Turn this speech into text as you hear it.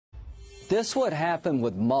This would happen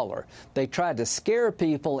with Mueller. They tried to scare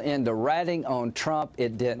people into ratting on Trump.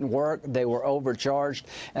 It didn't work. They were overcharged.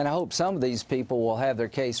 And I hope some of these people will have their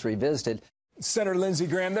case revisited. Senator Lindsey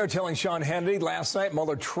Graham there telling Sean Hannity last night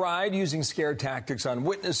Mueller tried using scare tactics on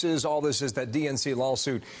witnesses. All this is that DNC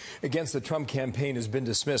lawsuit against the Trump campaign has been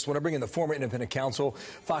dismissed. I want to bring in the former independent counsel,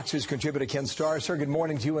 Fox News contributor Ken Starr. Sir, good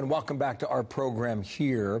morning to you and welcome back to our program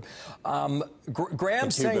here.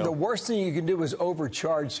 Graham's saying the worst thing you can do is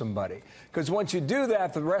overcharge somebody, because once you do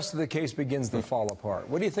that, the rest of the case begins to fall apart.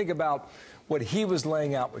 What do you think about what he was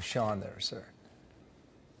laying out with Sean there, sir?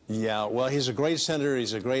 Yeah, well, he's a great senator.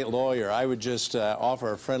 He's a great lawyer. I would just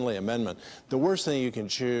offer a friendly amendment. The worst thing you can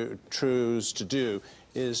choose to do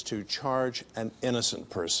is to charge an innocent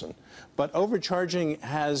person. But overcharging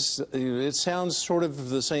it sounds sort of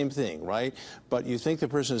the same thing, right? But you think the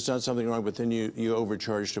person has done something wrong, but then you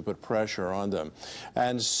overcharge to put pressure on them.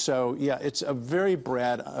 And so, yeah, it's a very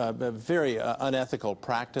very unethical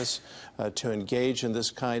practice to engage in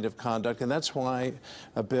this kind of conduct. And that's why,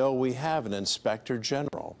 Bill, we have an inspector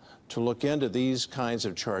general to look into these kinds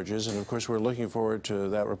of charges. And, of course, we're looking forward to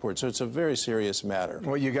that report. So it's a very serious matter.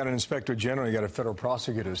 Well, you got an inspector general, you got a federal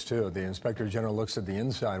prosecutors, too. The inspector general looks at the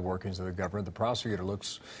inside workings of the government. The prosecutor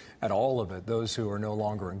looks at all of it, those who are no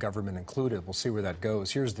longer in government included. We'll see where that goes.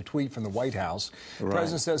 Here's the tweet from the White House. The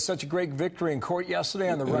president says, such a great victory in court yesterday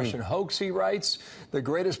on the Russian hoax, he writes. The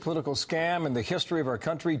greatest political scam in the history of our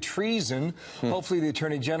country, treason. Hopefully the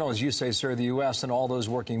attorney general, as you say, sir, the U.S. and all those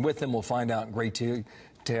working with him will find out in great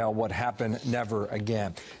detail what happened never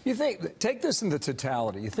again. You think, take this in the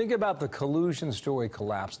totality. You think about the collusion story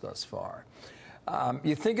collapse thus far.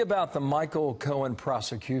 You think about the Michael Cohen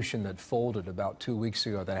prosecution that folded about 2 weeks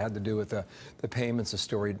ago that had to do with the payments of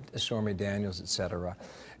Stormy Daniels, et cetera.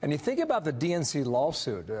 And you think about the DNC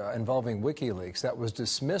lawsuit involving WikiLeaks that was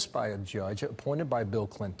dismissed by a judge appointed by Bill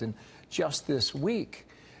Clinton just this week.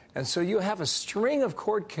 And so you have a string of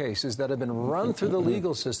court cases that have been run through the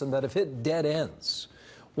legal system that have hit dead ends.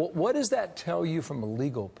 What does that tell you from a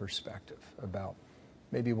legal perspective about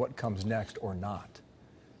maybe what comes next or not?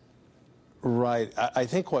 Right. I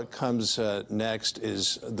think what comes next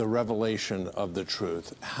is the revelation of the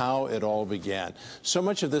truth, how it all began. So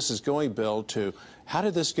much of this is going, Bill, to how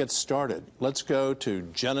did this get started? Let's go to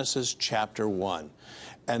Genesis chapter 1.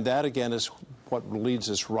 And that, again, is what leads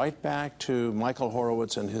us right back to Michael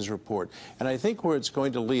Horowitz and his report. And I think where it's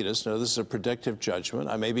going to lead us, now this is a predictive judgment,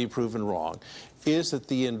 I may be proven wrong, is that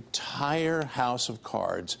the entire house of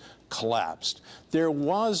cards collapsed. There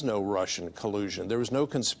was no Russian collusion. There was no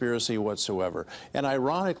conspiracy whatsoever. And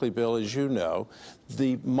ironically, Bill, as you know,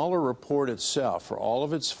 the Mueller report itself, for all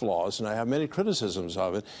of its flaws, and I have many criticisms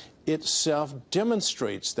of it, itself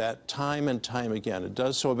demonstrates that time and time again. It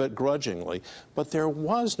does so a bit grudgingly, but there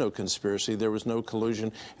was no conspiracy, there was no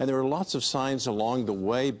collusion, and there were lots of signs along the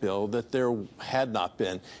way, Bill, that there had not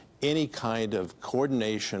been any kind of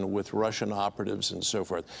coordination with Russian operatives and so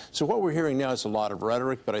forth. So what we're hearing now is a lot of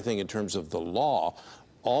rhetoric, but I think in terms of the law,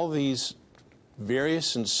 all these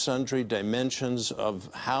various and sundry dimensions of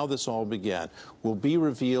how this all began will be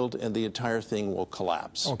revealed and the entire thing will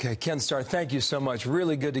collapse. Okay, Ken Starr, thank you so much.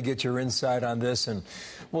 Really good to get your insight on this, and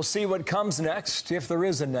we'll see what comes next, if there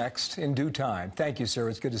is a next, in due time. Thank you, sir.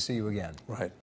 It's good to see you again. Right.